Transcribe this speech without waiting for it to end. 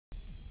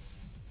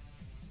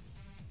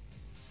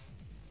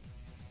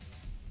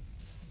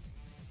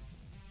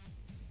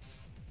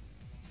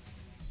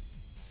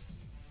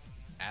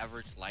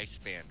Average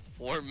lifespan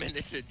 4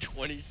 minutes and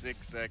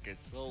 26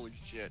 seconds. Holy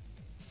shit.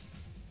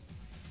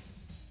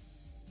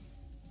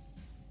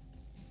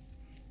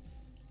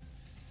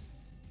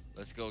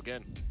 Let's go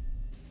again.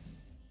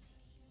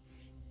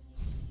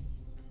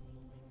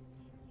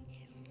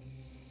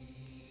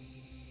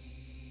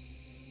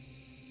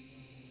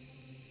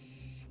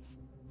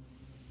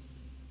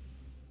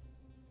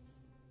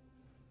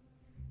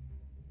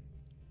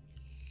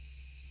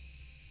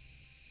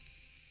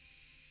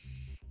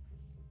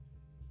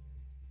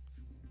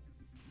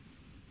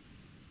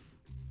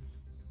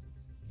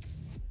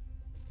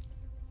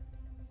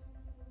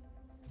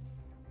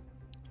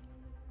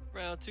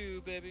 Round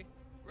two, baby.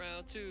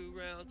 Round two,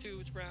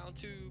 it's round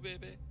two,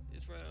 baby.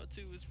 It's round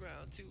two, it's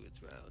round two,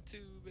 it's round two,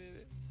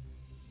 baby.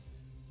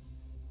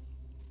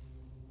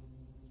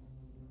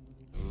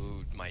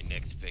 Ooh, my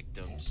next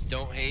victims.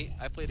 Don't hate.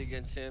 I played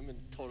against him and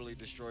totally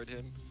destroyed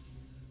him.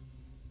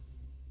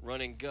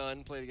 Running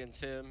gun, played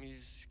against him.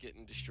 He's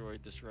getting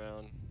destroyed this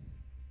round.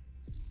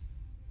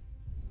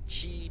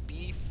 Chi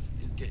Beef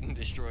is getting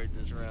destroyed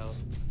this round.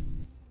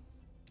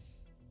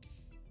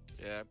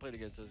 Yeah, I played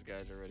against those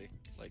guys already.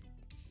 Like,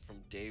 from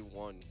day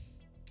one.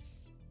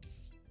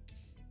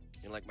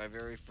 In like my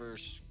very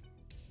first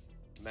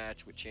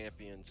match with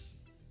champions,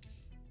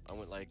 I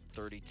went like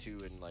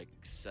 32 and like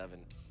 7.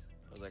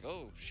 I was like,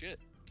 oh shit,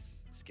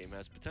 this game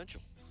has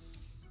potential.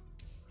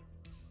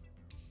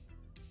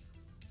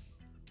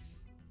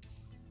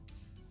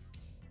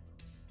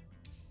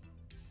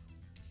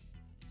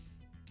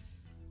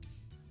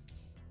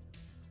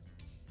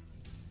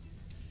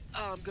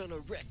 I'm gonna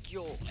wreck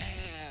your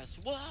ass.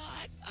 What?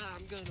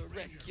 I'm gonna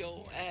wreck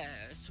your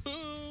ass.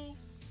 Who?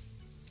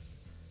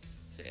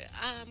 Say,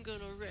 I'm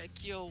gonna wreck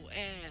your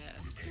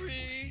ass.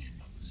 3.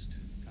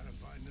 Gotta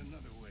find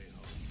another way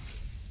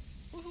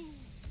home. Woohoo.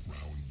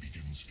 Round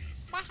begins in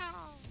Wow.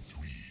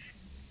 3,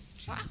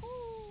 2,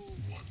 Wahoo.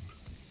 1.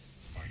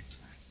 Fight.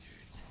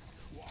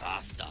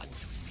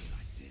 Bastards.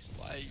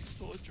 Why are you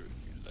torturing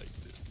me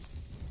like this?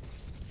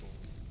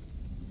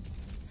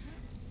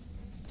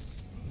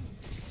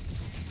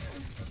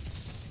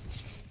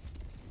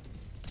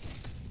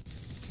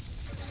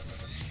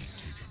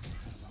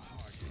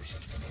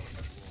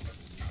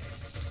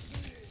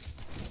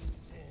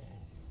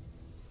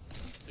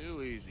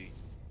 Too easy.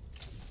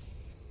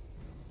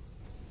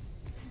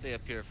 Stay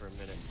up here for a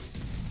minute.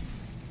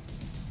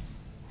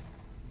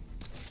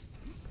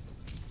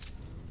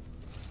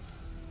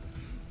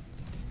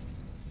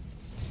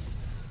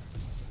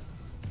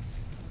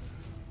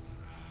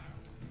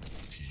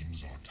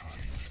 Teams are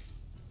tied.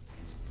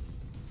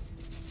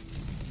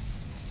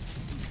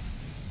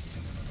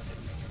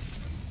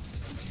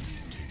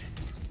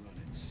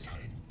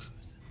 Tank.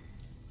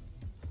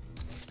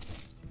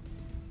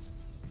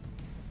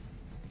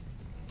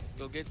 Let's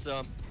go get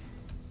some.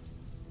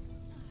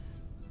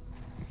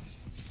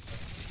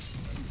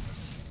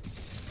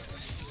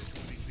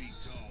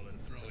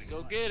 Let's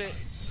go get it.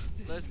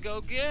 Let's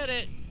go get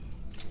it.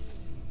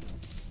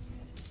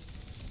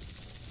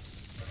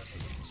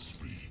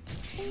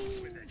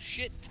 Ooh,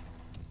 shit.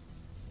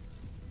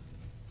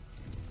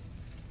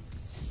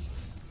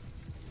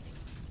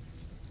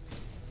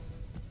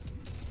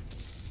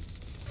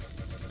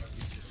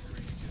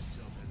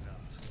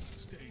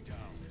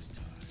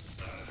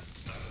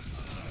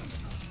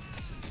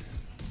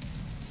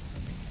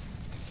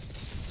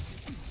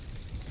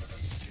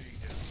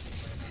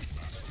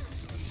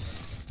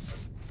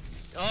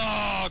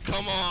 Oh,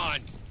 come on. I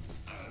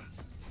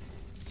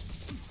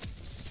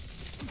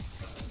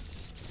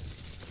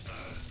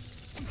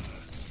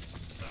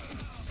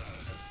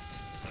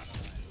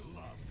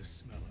love the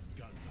smell of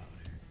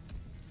gunpowder.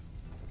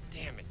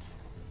 Damn it.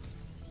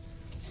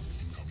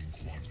 Incoming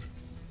quad.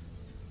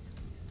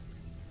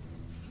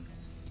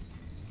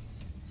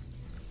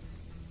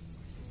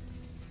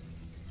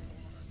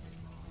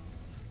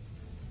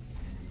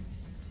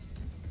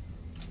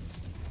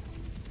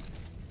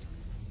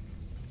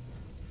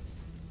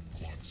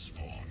 Quad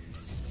spawn.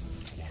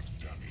 Quad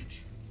damage.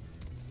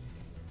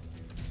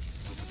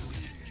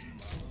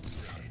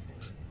 Tank.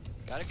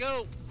 Gotta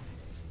go.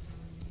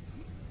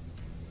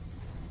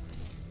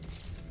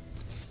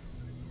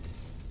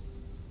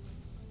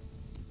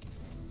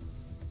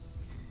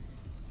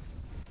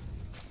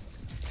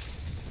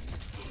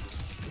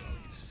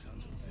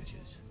 Sons of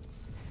bitches.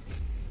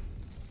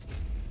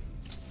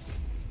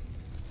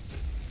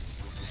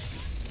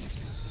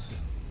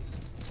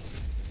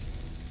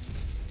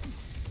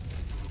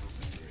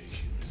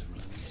 Operation is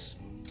running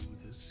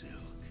smooth as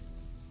silk.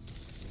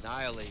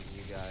 Annihilating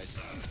you guys.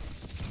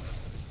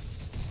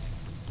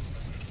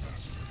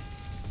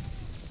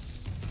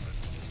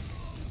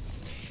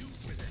 Shoot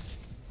with it.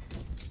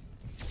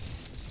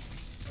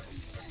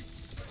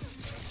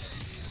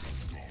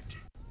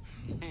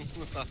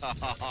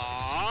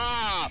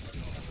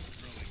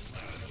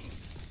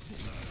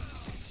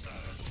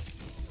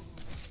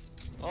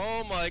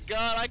 Oh my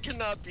god, I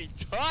cannot be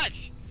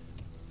touched!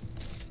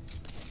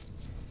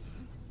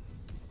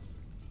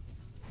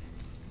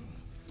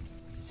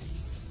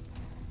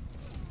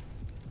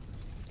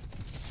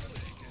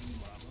 Taking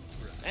mama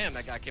bride.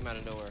 Damn, that guy came out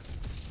of nowhere.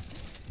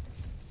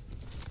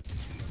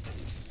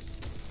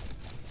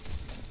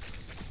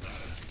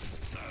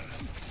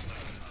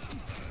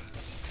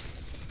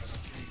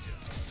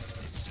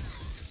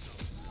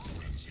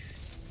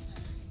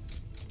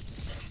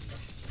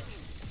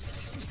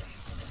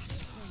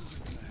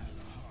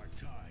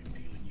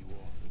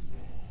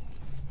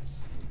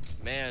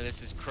 Man,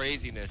 this is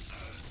craziness.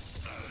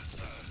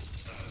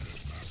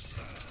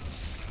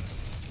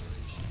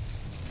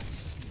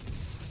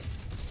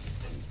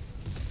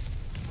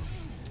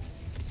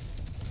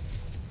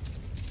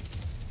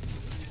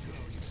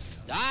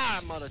 Die,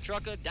 mother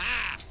trucker, die!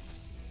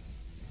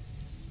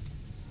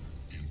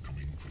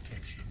 Incoming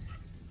protection.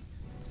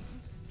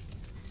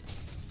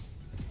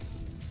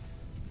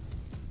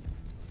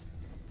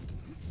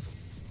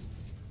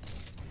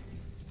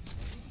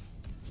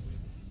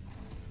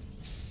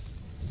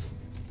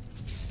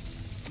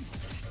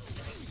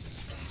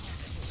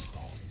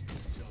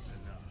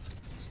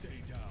 Stay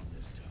down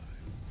this time.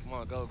 Come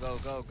on, go, go,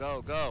 go,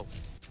 go, go!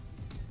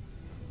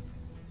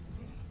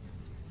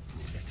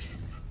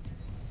 Protection.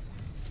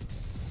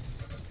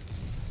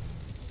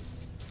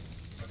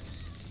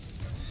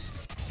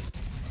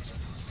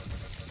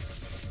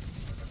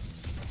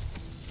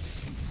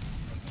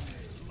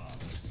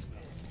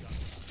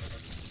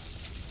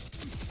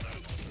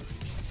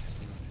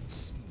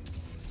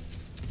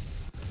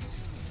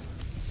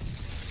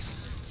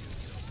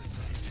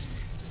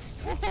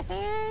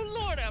 Oh,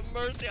 Lord have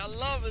mercy, I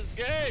love this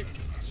game!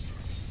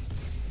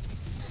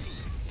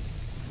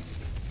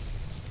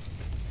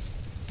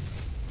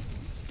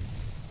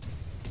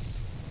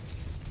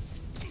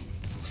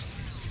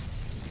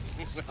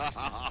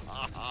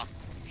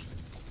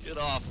 Get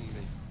off of me.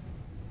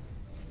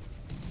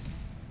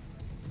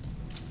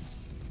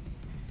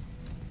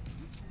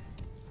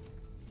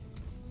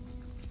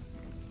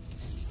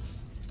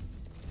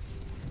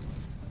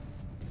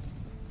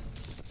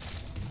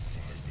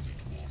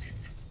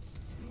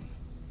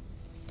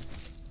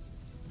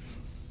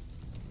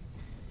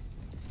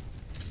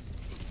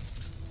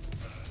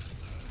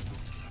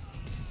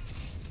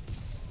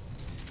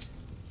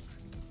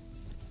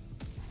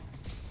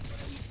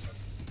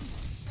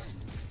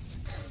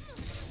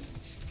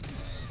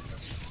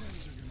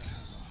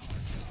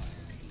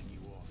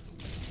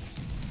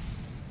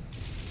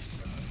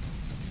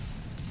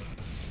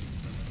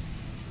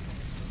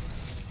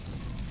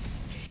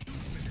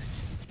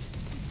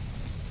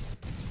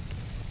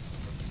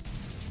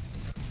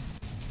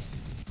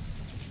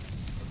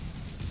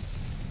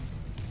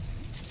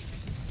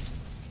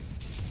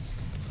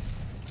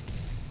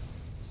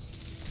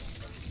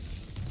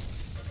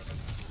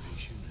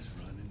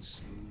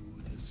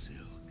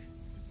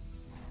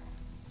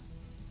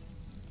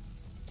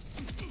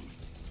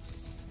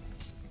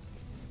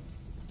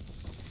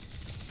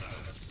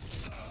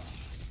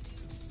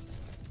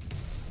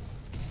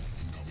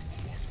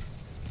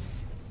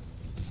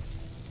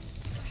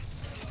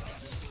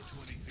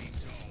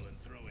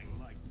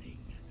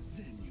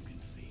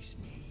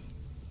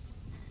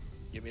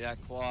 Give me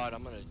that quad,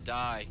 I'm gonna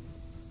die.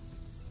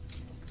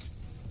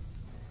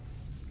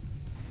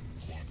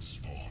 Quad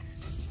spawn.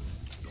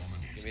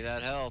 Dominate. Give me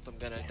that health, I'm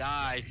gonna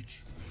die.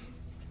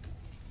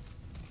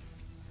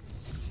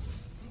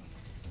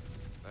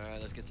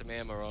 Alright, let's get some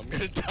ammo or I'm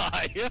gonna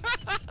die.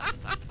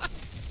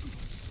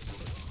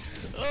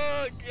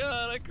 Oh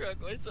god, I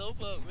cracked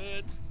myself up,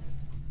 man.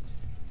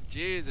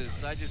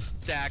 Jesus, I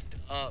just stacked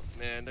up,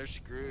 man. They're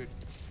screwed.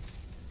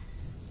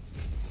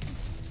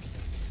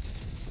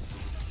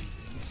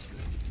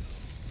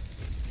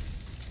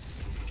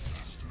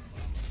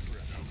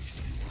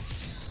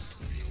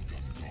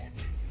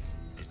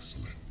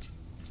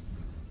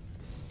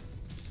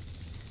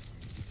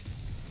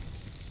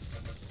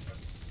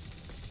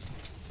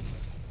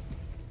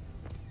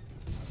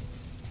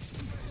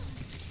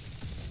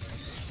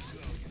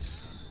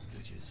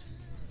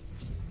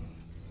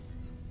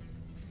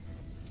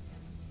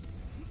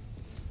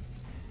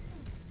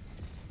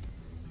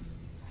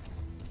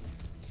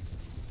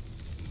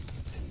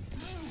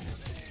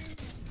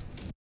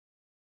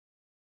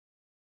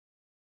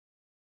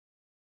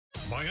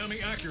 Miami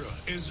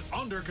Acura is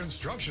under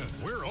construction.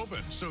 We're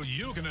open so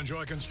you can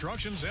enjoy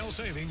construction sale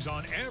savings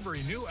on every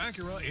new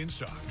Acura in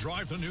stock.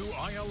 Drive the new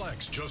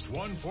ILX, just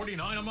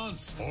 $149 a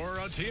month, or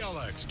a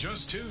TLX,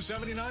 just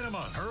 $279 a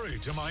month. Hurry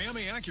to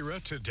Miami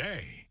Acura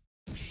today.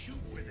 Shoot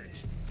with it.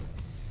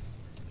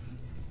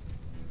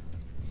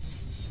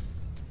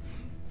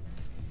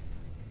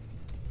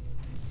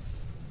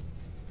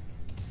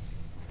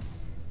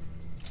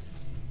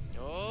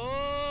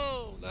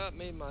 Oh, that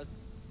made my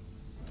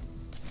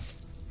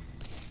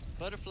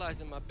butterflies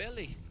in my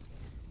belly.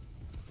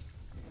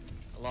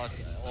 I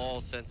lost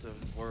all sense of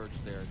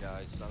words there,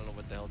 guys. I don't know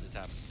what the hell just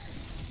happened.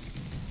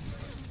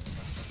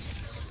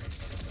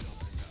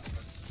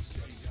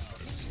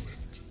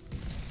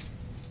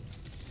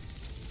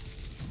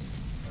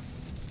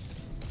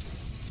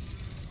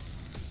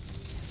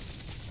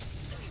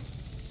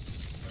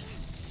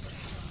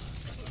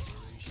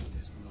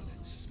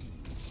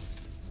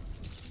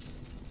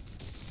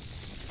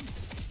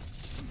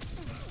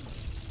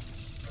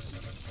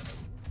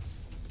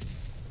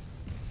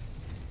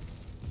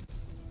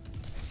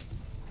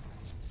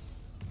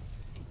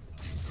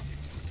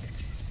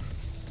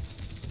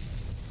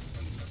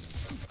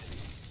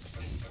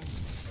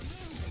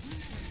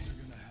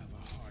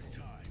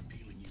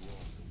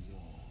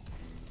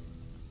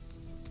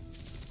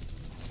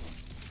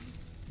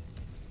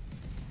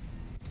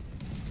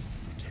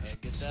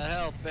 Get that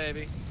health,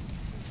 baby.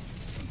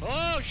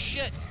 Oh,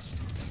 shit!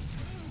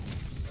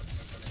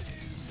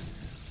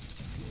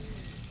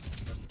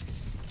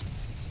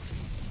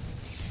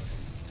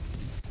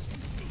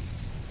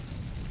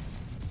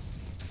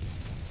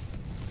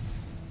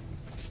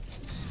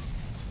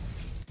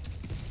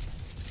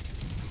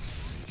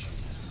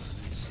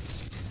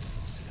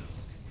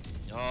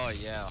 Oh,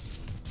 yeah.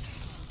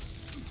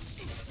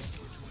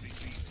 20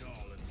 feet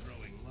tall and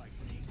throwing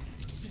lightning.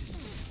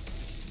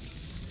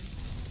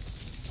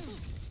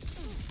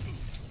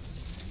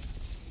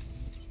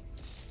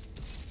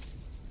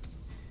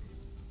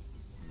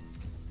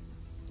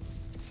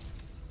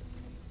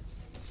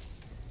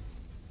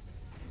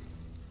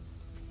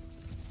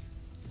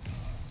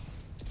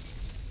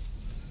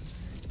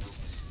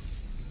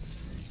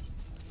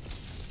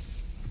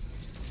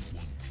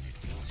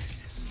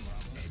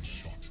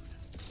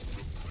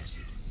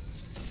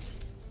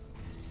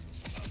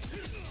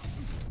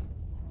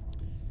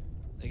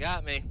 They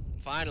got me.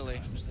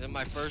 Finally. Then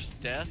my first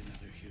death.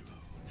 Another hero.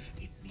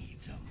 It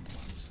needs a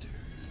monster.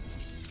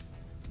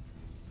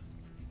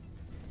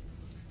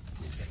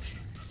 Protection.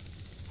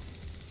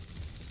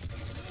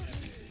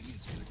 Everything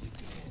is good to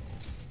go.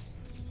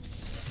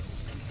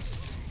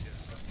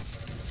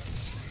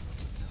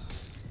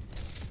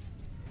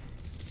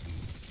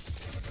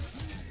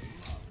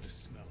 Love the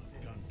smell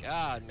of gun.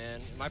 God, man.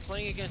 Am I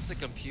playing against the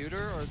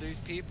computer or these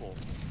people?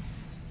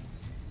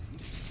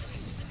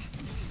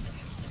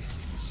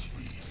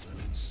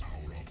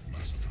 Sour up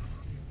massacre.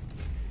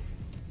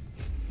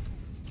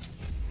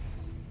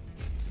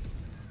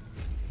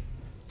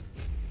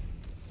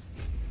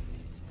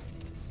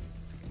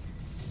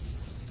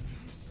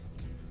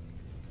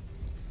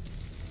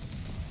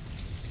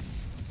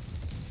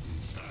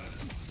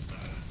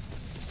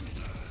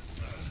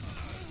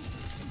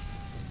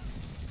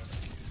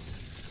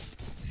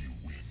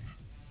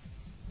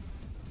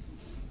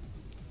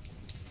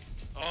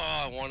 Oh,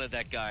 I wanted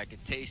that guy. I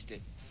could taste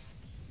it.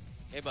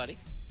 Hey, buddy.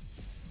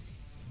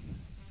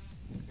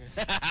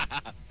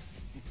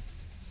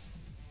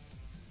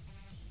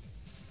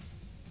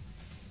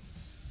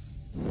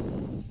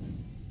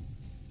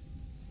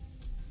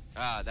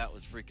 Ah, that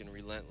was freaking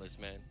relentless,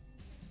 man.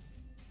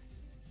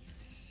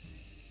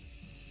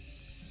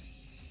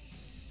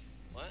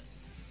 What?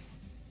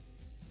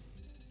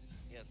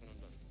 Yes, when I'm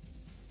done.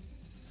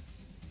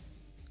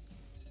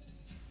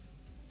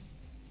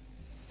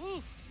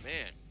 Whew,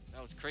 man,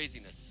 that was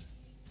craziness.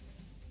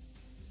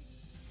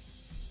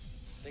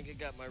 Think I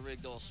got my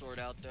rigged all sorted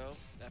out though.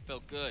 That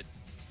felt good.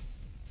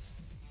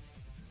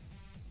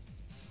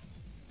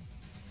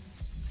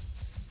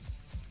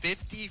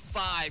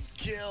 "55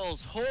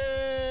 kills.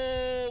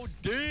 Oh,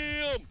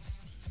 damn.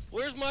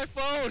 Where's my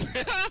phone?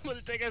 I'm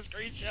gonna take a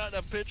screenshot and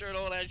a picture and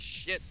all that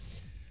shit.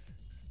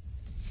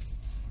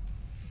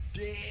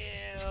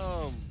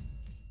 Damn.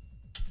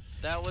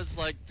 That was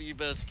like the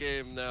best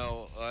game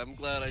now. I'm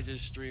glad I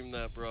just streamed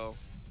that, bro.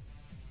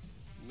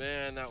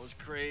 Man, that was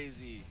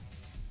crazy.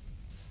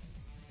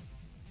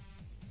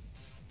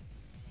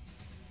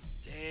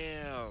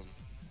 Damn.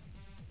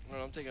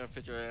 Hold on, I'm taking a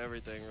picture of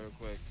everything real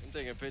quick. I'm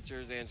taking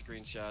pictures and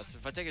screenshots.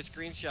 If I take a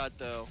screenshot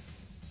though,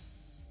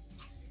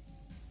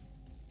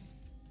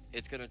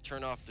 it's gonna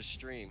turn off the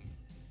stream.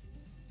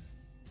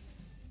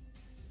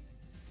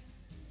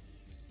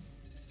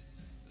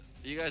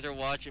 You guys are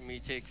watching me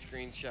take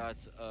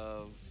screenshots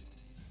of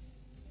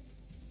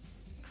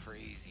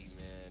crazy,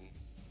 man.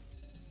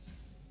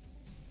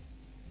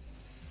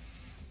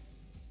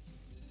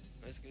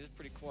 It's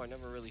pretty cool. I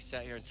never really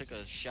sat here and took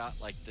a shot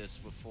like this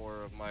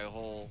before of my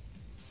whole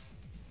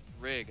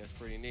rig. That's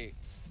pretty neat.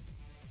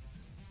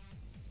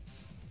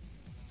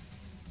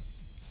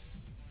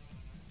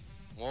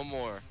 One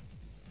more.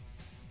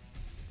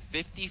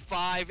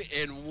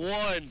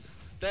 55-1.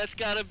 That's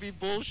gotta be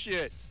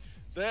bullshit.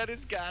 That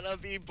has gotta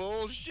be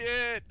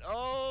bullshit.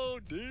 Oh,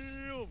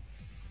 damn.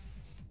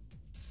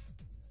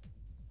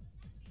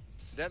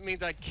 That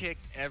means I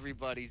kicked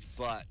everybody's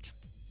butt.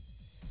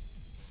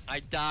 I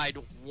died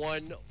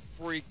one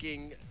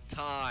freaking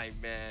time,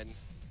 man.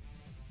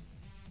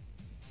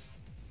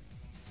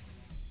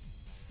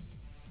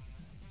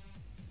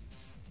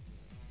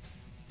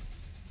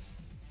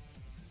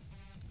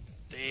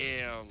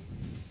 Damn.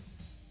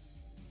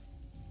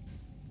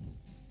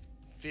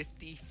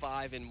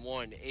 55-1.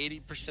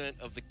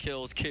 80% of the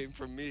kills came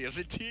from me of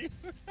the team.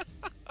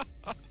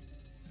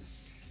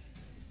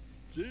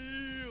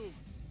 Damn.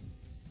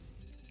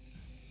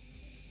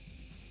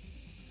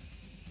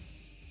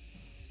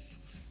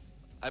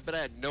 I bet I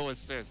had no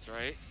assists,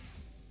 right?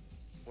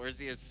 Where's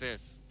the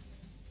assist?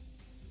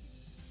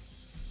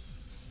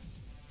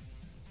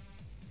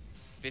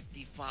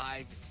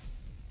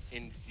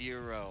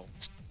 55-0.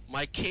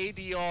 My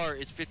KDR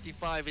is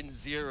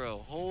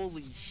 55-0.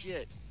 Holy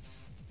shit.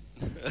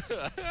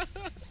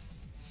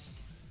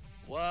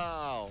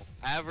 Wow.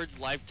 Average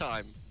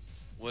lifetime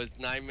was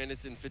 9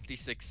 minutes and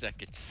 56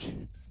 seconds.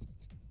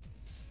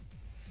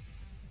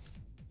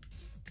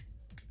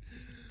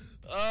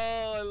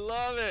 Oh, I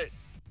love it.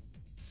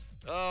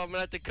 Oh, I'm gonna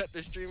have to cut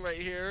the stream right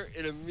here,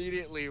 and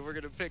immediately we're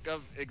gonna pick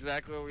up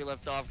exactly where we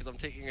left off because I'm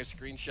taking a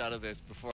screenshot of this before